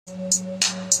Time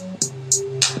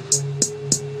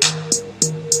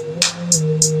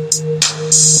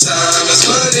is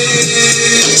money,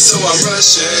 so I'm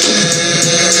rushing.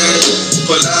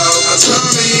 Pull out my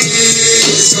tummy,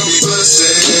 it's gonna be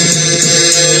bustin'.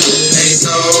 Ain't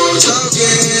no talking,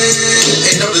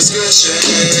 ain't no discussion.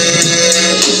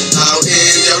 I'll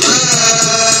end your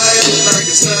life like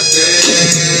it's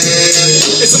nothing.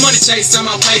 It's a money chase, on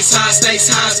my waist, high stakes,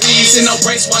 high speeds. In no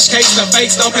brakes, watch case, the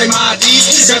fakes, don't pay my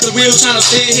IDs. Grab the wheel, tryna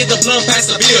stand, hit the blunt, pass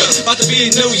the beer. About to be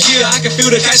a new year, I can feel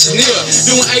the cash is near.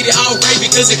 Doing 80 all right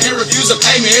because it can't refuse to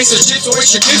pay me. Extra chips or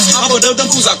extra clips, I'm a dope,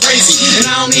 them fools are crazy. And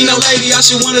I don't need no lady, all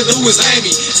she wanna do is lay me.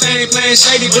 Stay playing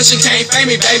shady, but she can't pay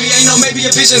me, baby. Ain't no maybe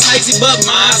a bitch is hazy, but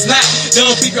mine's not.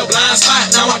 Don't peep your blind spot,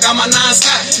 now I got my 9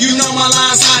 Scott. You know my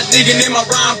line's hot, digging in my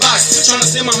rhyme box. Tryna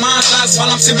see my mind thoughts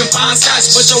while I'm sipping fine scotch.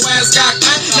 But your ass got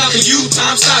caught, now for you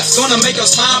time stops. Gonna make your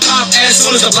spine pop as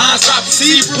soon as the blinds drop.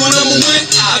 See rule number 1,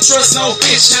 I trust no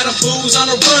bitch. Had them fools on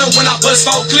the run when I bust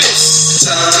 4 clips.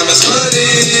 Time is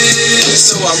money,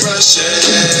 so I'm rushing.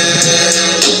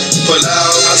 Pull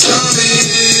out my tummy,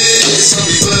 it's gonna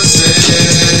be bustin'.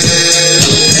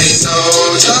 Ain't no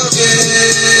talking,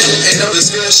 ain't no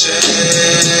discussion.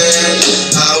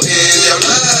 I'll end your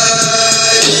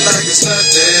life like it's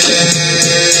nothing.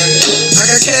 I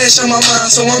got cash on my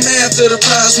mind, so I'm after the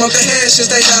prize. Smoke the hash as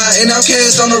they die, and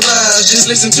outcast on the rise. Just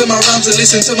listen to my rhymes and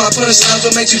listen to my punchlines.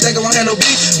 What makes you think I won't handle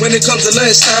beef when it comes to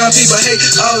lunchtime? People hate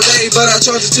all day, but I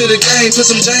charge it to the game. Put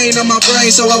some Jane on my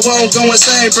brain so I won't go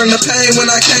insane. Bring the pain when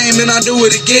I came, and I do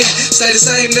it again. Stay the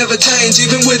same, never change,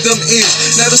 even with them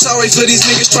ends. Never sorry for these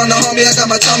niggas trying to harm me. I got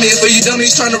my Tommy, and for you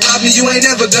dummies trying to rob me, you ain't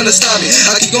never gonna stop me.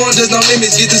 I keep going, there's no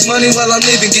limits. Get this money while I'm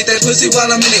living, get that pussy while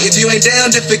I'm in it. If you ain't down,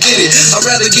 then forget it. I'd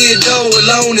rather get dough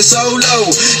alone and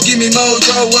solo. Give me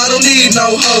mojo, I don't need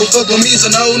no hoe. Fuck with me's a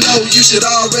no-no, you should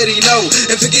already know.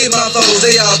 And forget my foes,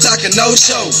 they all talking no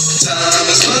show. Time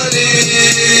is money,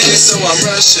 so I'm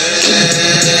rushing.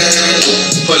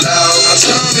 Pull out my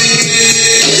tummy,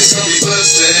 it's gonna be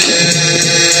bustin'.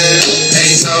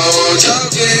 Ain't no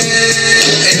talking,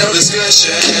 ain't no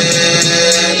discussion.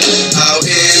 I'll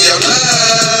end your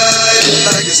life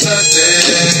like it's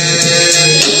nothing.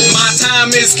 My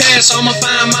time is cash, I'ma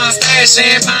find my stash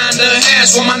and find the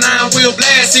hash where my 9 will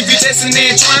blast. If you testing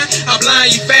and trying, I'll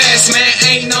blind you fast, man.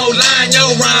 Ain't no line,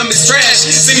 your rhyme is trash.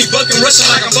 See me bucking, rushing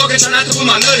like I'm fucking, try not to put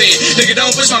my nut in. Nigga,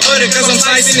 don't push my button, cause I'm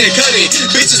slicing and cutting.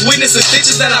 Bitches witness the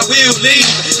stitches that I will leave.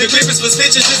 The clip is for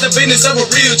stitches, it's the business of a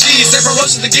real G.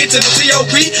 Separation to get to the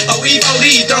T.O.P. or E.O.D.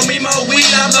 Throw me more weed,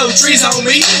 I blow trees on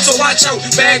me. So watch your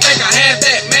bag, I have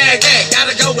that mag act.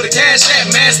 Gotta go with a cash app,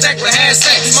 mad stack with a hash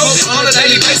stack. Smoking on a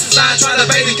daily basis, I try to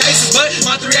evade the cases, but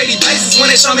my 380 places when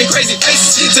they show me crazy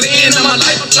faces. To the end of my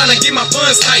life, I'm trying to get my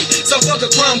funds tight. So fuck a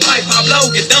crumb pipe, I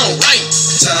blow, get done right.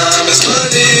 Time is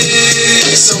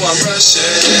money, so I'm rushing.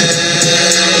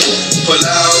 Pull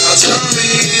out my tummy,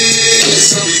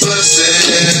 it's gonna be bustin'.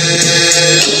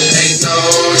 Ain't no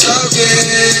talking,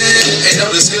 ain't no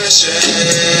discussion.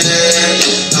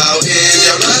 I'll end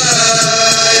your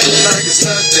life like it's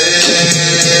nothing.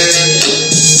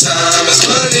 Time is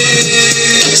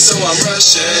money, so I'm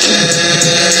rushing.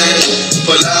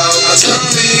 Pull out my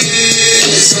tummy,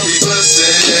 it's gonna be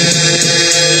bustin'.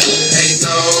 Ain't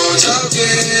no talking,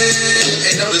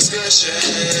 ain't no discussion.